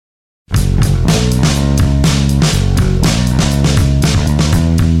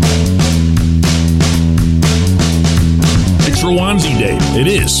Roansy Day. It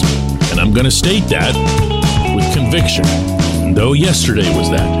is. And I'm going to state that with conviction. Even though yesterday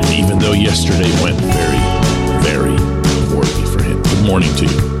was that. And even though yesterday went very, very poorly for him. Good morning to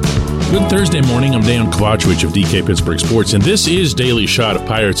you. Good Thursday morning. I'm Dan Kovacevic of DK Pittsburgh Sports. And this is Daily Shot of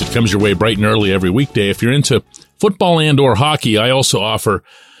Pirates. It comes your way bright and early every weekday. If you're into football and or hockey, I also offer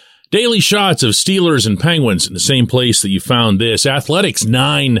daily shots of Steelers and Penguins in the same place that you found this. Athletics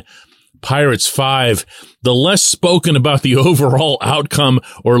 9, Pirates 5. The less spoken about the overall outcome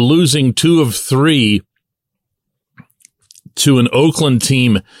or losing 2 of 3 to an Oakland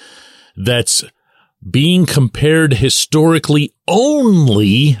team that's being compared historically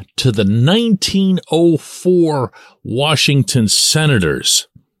only to the 1904 Washington Senators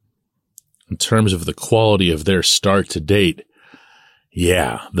in terms of the quality of their start to date.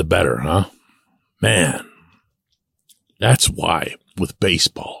 Yeah, the better, huh? Man, that's why with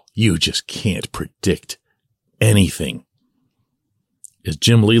baseball, you just can't predict anything. As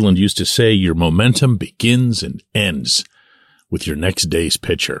Jim Leland used to say, your momentum begins and ends with your next day's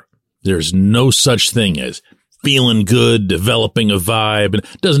pitcher. There's no such thing as feeling good, developing a vibe.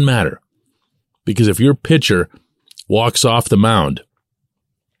 It doesn't matter. Because if your pitcher walks off the mound,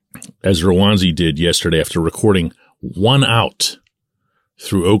 as Roansy did yesterday after recording 1 out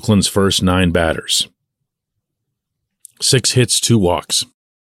through Oakland's first 9 batters, 6 hits, 2 walks,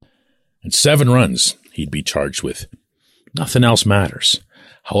 and 7 runs he'd be charged with. Nothing else matters.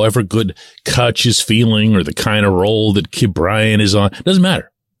 However good Kutch is feeling or the kind of role that Kid Bryant is on, doesn't matter.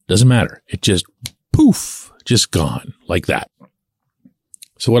 Doesn't matter. It just, poof, just gone like that.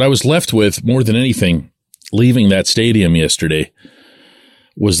 So what I was left with more than anything, leaving that stadium yesterday,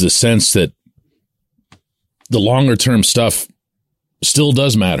 was the sense that the longer term stuff still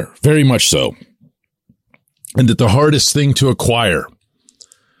does matter, very much so. And that the hardest thing to acquire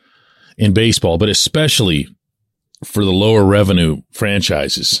in baseball, but especially for the lower revenue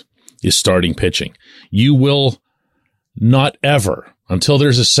franchises, is starting pitching. You will not ever, until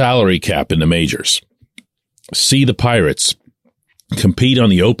there's a salary cap in the majors, see the Pirates compete on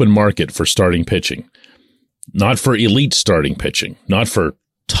the open market for starting pitching. Not for elite starting pitching, not for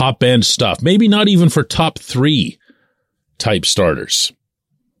top end stuff, maybe not even for top 3 type starters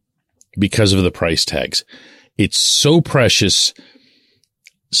because of the price tags. It's so precious,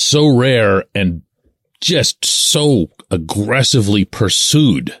 so rare, and just so aggressively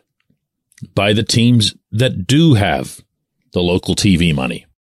pursued by the teams that do have the local TV money,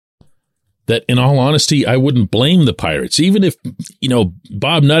 that in all honesty, I wouldn't blame the Pirates. Even if,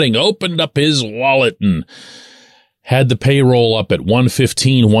 Bob Nutting opened up his wallet and had the payroll up at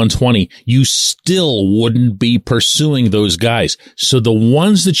 115, 120, you still wouldn't be pursuing those guys. So the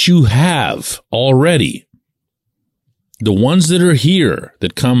ones that you have already, the ones that are here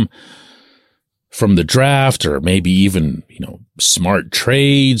that come from the draft or maybe even, smart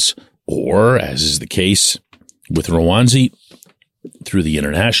trades, or as is the case with Roansy through the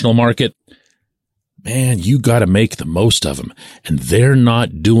international market, man, you got to make the most of them. And they're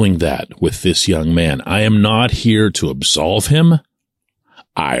not doing that with this young man. I am not here to absolve him.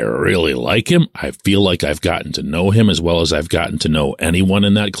 I really like him. I feel like I've gotten to know him as well as I've gotten to know anyone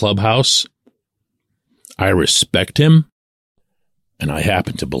in that clubhouse. I respect him. And I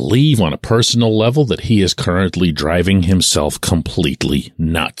happen to believe on a personal level that he is currently driving himself completely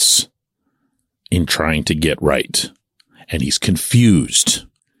nuts in trying to get right. And he's confused.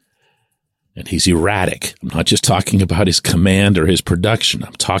 And he's erratic. I'm not just talking about his command or his production.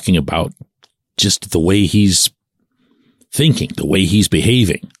 I'm talking about just the way he's thinking, the way he's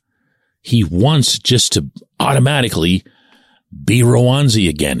behaving. He wants just to automatically be Roansy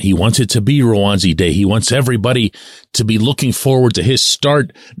again. He wants it to be Roansy Day. He wants everybody to be looking forward to his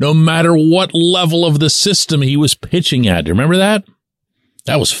start, no matter what level of the system he was pitching at. Remember that?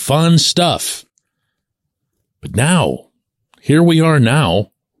 That was fun stuff. But now, here we are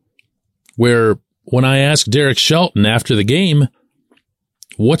now, where when I asked Derek Shelton after the game,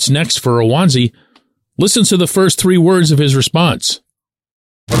 what's next for Roansy, listen to the first 3 words of his response.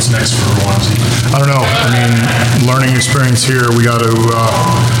 What's next for Roansy? I don't know. I mean, learning experience here. We got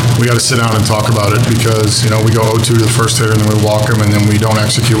to sit down and talk about it because we go 0-2 to the first hitter and then we walk him and then we don't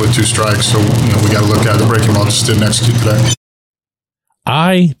execute with 2 strikes. So we got to look at the breaking ball. Just didn't execute today.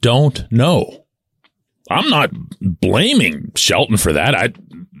 I don't know. I'm not blaming Shelton for that.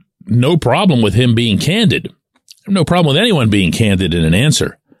 No problem with him being candid. No problem with anyone being candid in an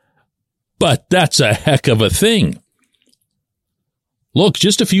answer. But that's a heck of a thing. Look,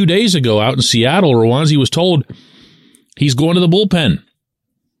 just a few days ago out in Seattle, Roansy was told he's going to the bullpen.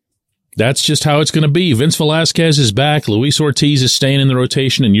 That's just how it's going to be. Vince Velasquez is back. Luis Ortiz is staying in the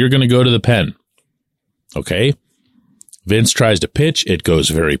rotation, and you're going to go to the pen. Okay? Vince tries to pitch. It goes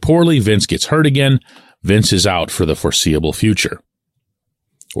very poorly. Vince gets hurt again. Vince is out for the foreseeable future.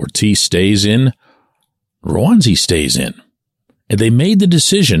 Ortiz stays in. Roansy stays in. And they made the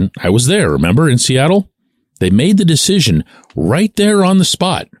decision. I was there, remember, in Seattle? They made the decision right there on the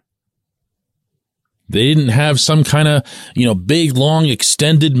spot. They didn't have some kind of, big, long,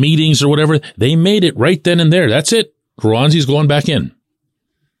 extended meetings or whatever. They made it right then and there. That's it. Roansy's going back in.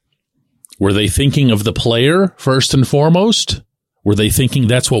 Were they thinking of the player first and foremost? Were they thinking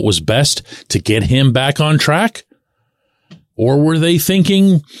that's what was best to get him back on track? Or were they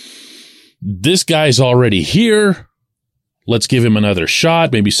thinking, this guy's already here, let's give him another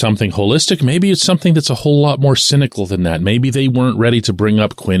shot, maybe something holistic? Maybe it's something that's a whole lot more cynical than that. Maybe they weren't ready to bring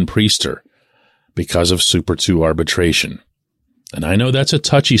up Quinn Priester because of Super 2 arbitration. And I know that's a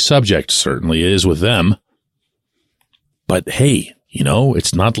touchy subject, certainly is with them. But hey,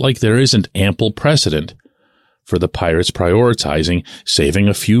 it's not like there isn't ample precedent for the Pirates prioritizing saving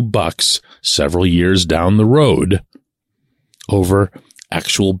a few bucks several years down the road over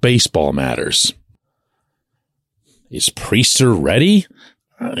actual baseball matters. Is Priester ready?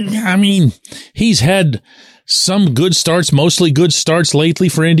 I mean, he's had some good starts, mostly good starts lately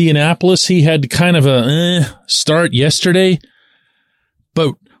for Indianapolis. He had kind of a start yesterday.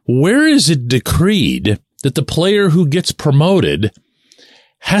 But where is it decreed that the player who gets promoted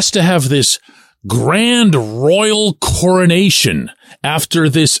has to have this grand royal coronation after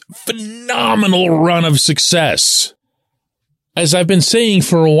this phenomenal run of success? As I've been saying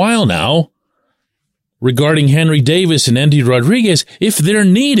for a while now, regarding Henry Davis and Endy Rodriguez, if they're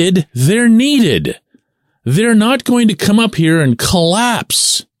needed, they're needed. They're not going to come up here and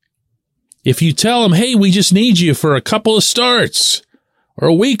collapse. If you tell them, hey, we just need you for a couple of starts, or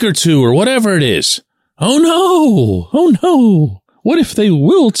a week or two, or whatever it is. Oh no, what if they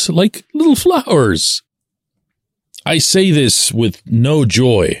wilt like little flowers? I say this with no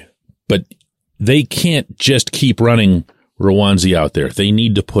joy, but they can't just keep running Roansy out there. They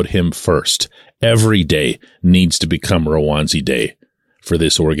need to put him first. Every day needs to become Roansy Day for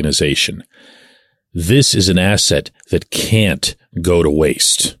this organization. This is an asset that can't go to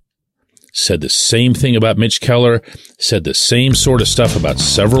waste. Said the same thing about Mitch Keller, said the same sort of stuff about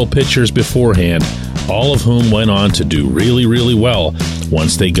several pitchers beforehand, all of whom went on to do really, really well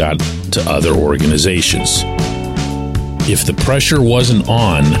once they got to other organizations. If the pressure wasn't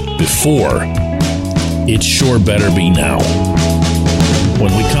on before, it sure better be now.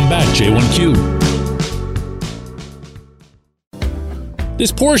 When we come back, J1Q.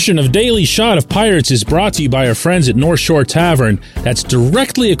 This portion of Daily Shot of Pirates is brought to you by our friends at North Shore Tavern, that's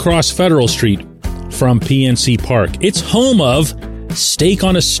directly across Federal Street from PNC Park. It's home of Steak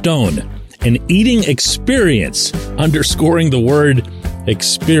on a Stone, an eating experience, underscoring the word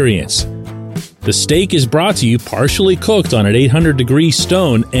experience. The steak is brought to you partially cooked on an 800-degree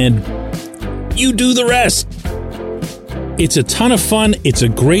stone, and you do the rest. It's a ton of fun, it's a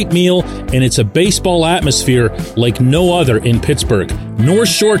great meal, and it's a baseball atmosphere like no other in Pittsburgh. North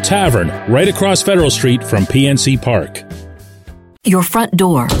Shore Tavern, right across Federal Street from PNC Park. Your front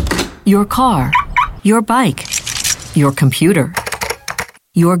door, your car, your bike, your computer,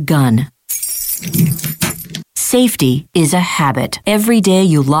 your gun. Safety is a habit. Every day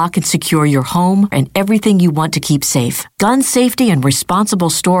you lock and secure your home and everything you want to keep safe. Gun safety and responsible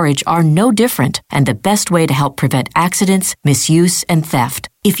storage are no different and the best way to help prevent accidents, misuse, and theft.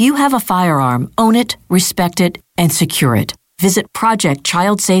 If you have a firearm, own it, respect it, and secure it. Visit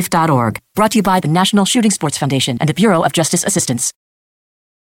ProjectChildSafe.org. Brought to you by the National Shooting Sports Foundation and the Bureau of Justice Assistance.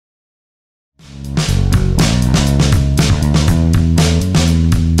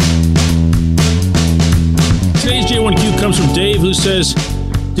 Today's J1Q comes from Dave, who says,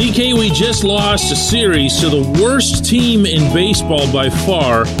 DK, we just lost a series to the worst team in baseball by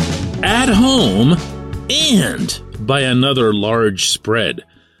far, at home, and by another large spread.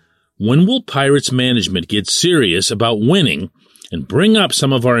 When will Pirates management get serious about winning and bring up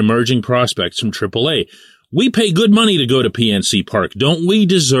some of our emerging prospects from AAA? We pay good money to go to PNC Park. Don't we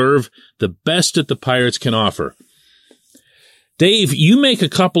deserve the best that the Pirates can offer? Dave, you make a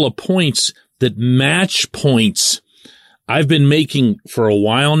couple of points that match points I've been making for a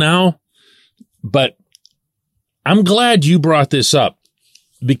while now, but I'm glad you brought this up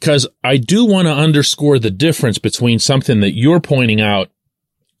because I do want to underscore the difference between something that you're pointing out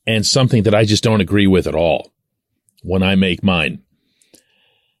and something that I just don't agree with at all when I make mine.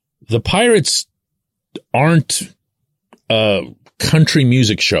 The Pirates aren't a country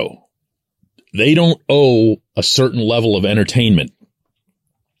music show. They don't owe a certain level of entertainment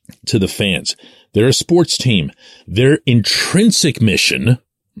to the fans. They're a sports team. Their intrinsic mission,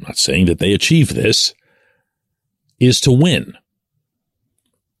 I'm not saying that they achieve this, is to win.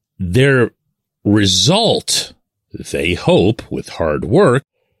 Their result, they hope, with hard work,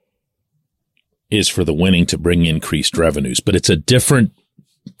 is for the winning to bring increased revenues. But it's a different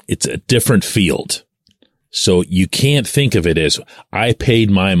field. So you can't think of it as, I paid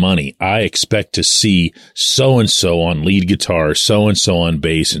my money. I expect to see so-and-so on lead guitar, so-and-so on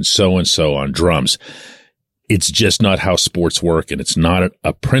bass, and so-and-so on drums. It's just not how sports work, and it's not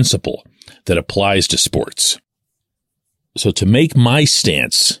a principle that applies to sports. So to make my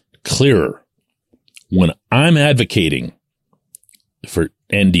stance clearer, when I'm advocating for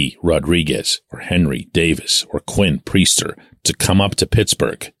Endy Rodriguez or Henry Davis or Quinn Priester to come up to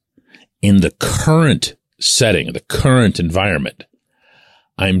Pittsburgh in the current setting, the current environment,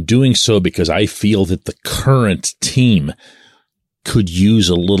 I'm doing so because I feel that the current team could use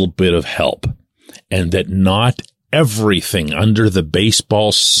a little bit of help, and that not everything under the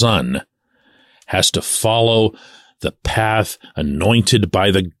baseball sun has to follow the path anointed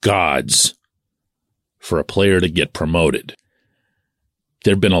by the gods for a player to get promoted.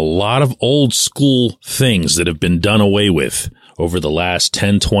 There have been a lot of old school things that have been done away with over the last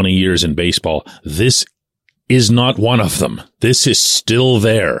 10, 20 years in baseball. This is not one of them. This is still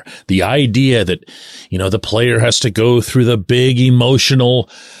there. The idea that, the player has to go through the big emotional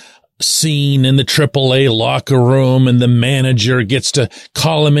scene in the AAA locker room, and the manager gets to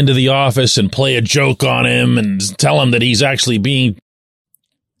call him into the office and play a joke on him and tell him that he's actually being,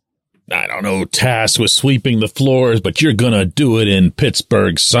 tasked with sweeping the floors, but you're going to do it in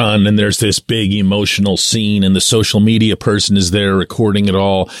Pittsburgh, son. And there's this big emotional scene, and the social media person is there recording it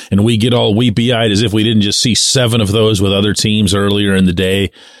all. And we get all weepy-eyed as if we didn't just see 7 of those with other teams earlier in the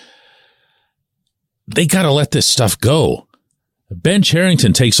day. They got to let this stuff go. Ben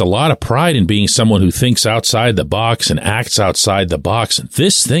Cherington takes a lot of pride in being someone who thinks outside the box and acts outside the box. And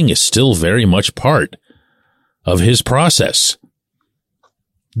this thing is still very much part of his process.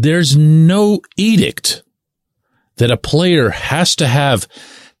 There's no edict that a player has to have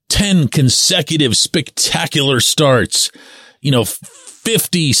 10 consecutive spectacular starts,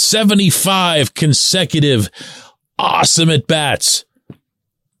 50, 75 consecutive awesome at-bats.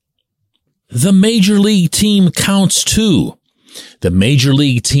 The major league team counts too. The major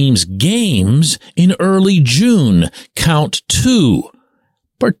league team's games in early June count too,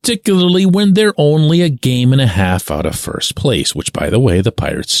 particularly when they're only a game and a half out of first place, which, by the way, the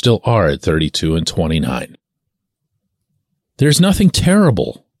Pirates still are at 32-29. There's nothing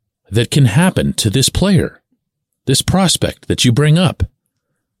terrible that can happen to this player, this prospect that you bring up.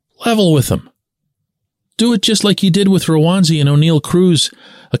 Level with him. Do it just like you did with Roansy and O'Neill Cruz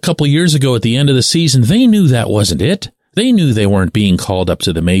a couple years ago at the end of the season. They knew that wasn't it. They knew they weren't being called up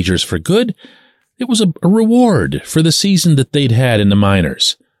to the majors for good. It was a reward for the season that they'd had in the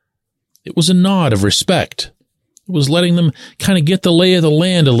minors. It was a nod of respect. It was letting them kind of get the lay of the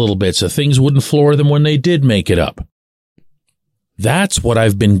land a little bit so things wouldn't floor them when they did make it up. That's what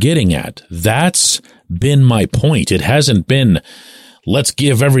I've been getting at. That's been my point. It hasn't been, let's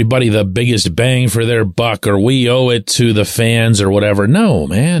give everybody the biggest bang for their buck, or we owe it to the fans or whatever. No,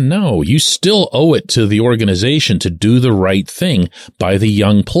 man, no. You still owe it to the organization to do the right thing by the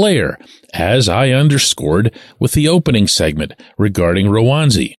young player, as I underscored with the opening segment regarding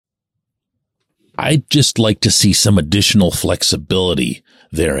Roansy. I'd just like to see some additional flexibility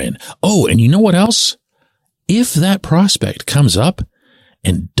therein. Oh, and you know what else? If that prospect comes up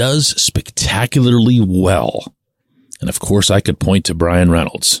and does spectacularly well, and of course I could point to Bryan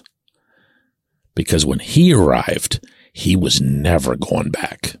Reynolds, because when he arrived, he was never going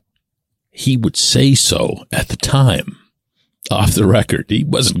back. He would say so at the time, off the record. He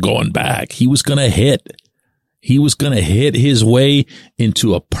wasn't going back. He was going to hit. He was going to hit his way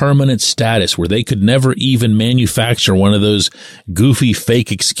into a permanent status where they could never even manufacture one of those goofy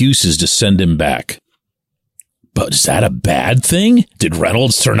fake excuses to send him back. But is that a bad thing? Did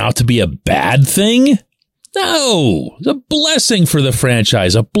Reynolds turn out to be a bad thing? No, it's a blessing for the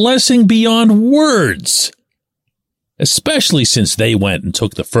franchise, a blessing beyond words, especially since they went and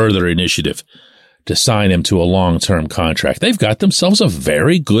took the further initiative to sign him to a long-term contract. They've got themselves a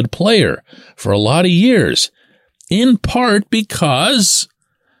very good player for a lot of years, in part because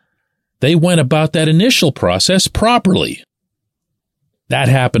they went about that initial process properly. That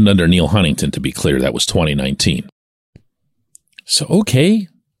happened under Neil Huntington, to be clear. That was 2019. So, okay,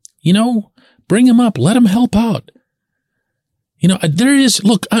 bring him up. Let him help out. There is,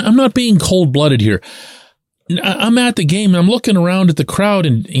 look, I'm not being cold-blooded here. I'm at the game and I'm looking around at the crowd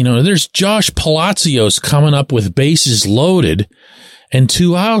and, there's Josh Palacios coming up with bases loaded and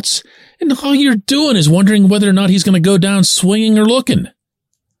 2 outs. And all you're doing is wondering whether or not he's going to go down swinging or looking.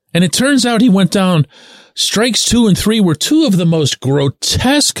 And it turns out he went down Strikes 2 and 3 were two of the most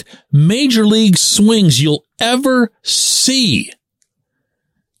grotesque major league swings you'll ever see.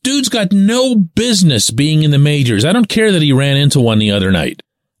 Dude's got no business being in the majors. I don't care that he ran into one the other night.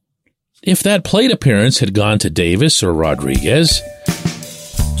 If that plate appearance had gone to Davis or Rodriguez,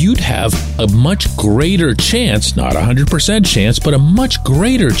 you'd have a much greater chance, not 100% chance, but a much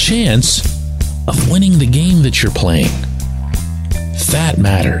greater chance of winning the game that you're playing. That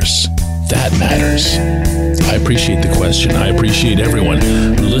matters. That matters. I appreciate the question. I appreciate everyone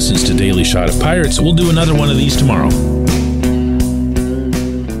who listens to Daily Shot of Pirates. We'll do another one of these tomorrow.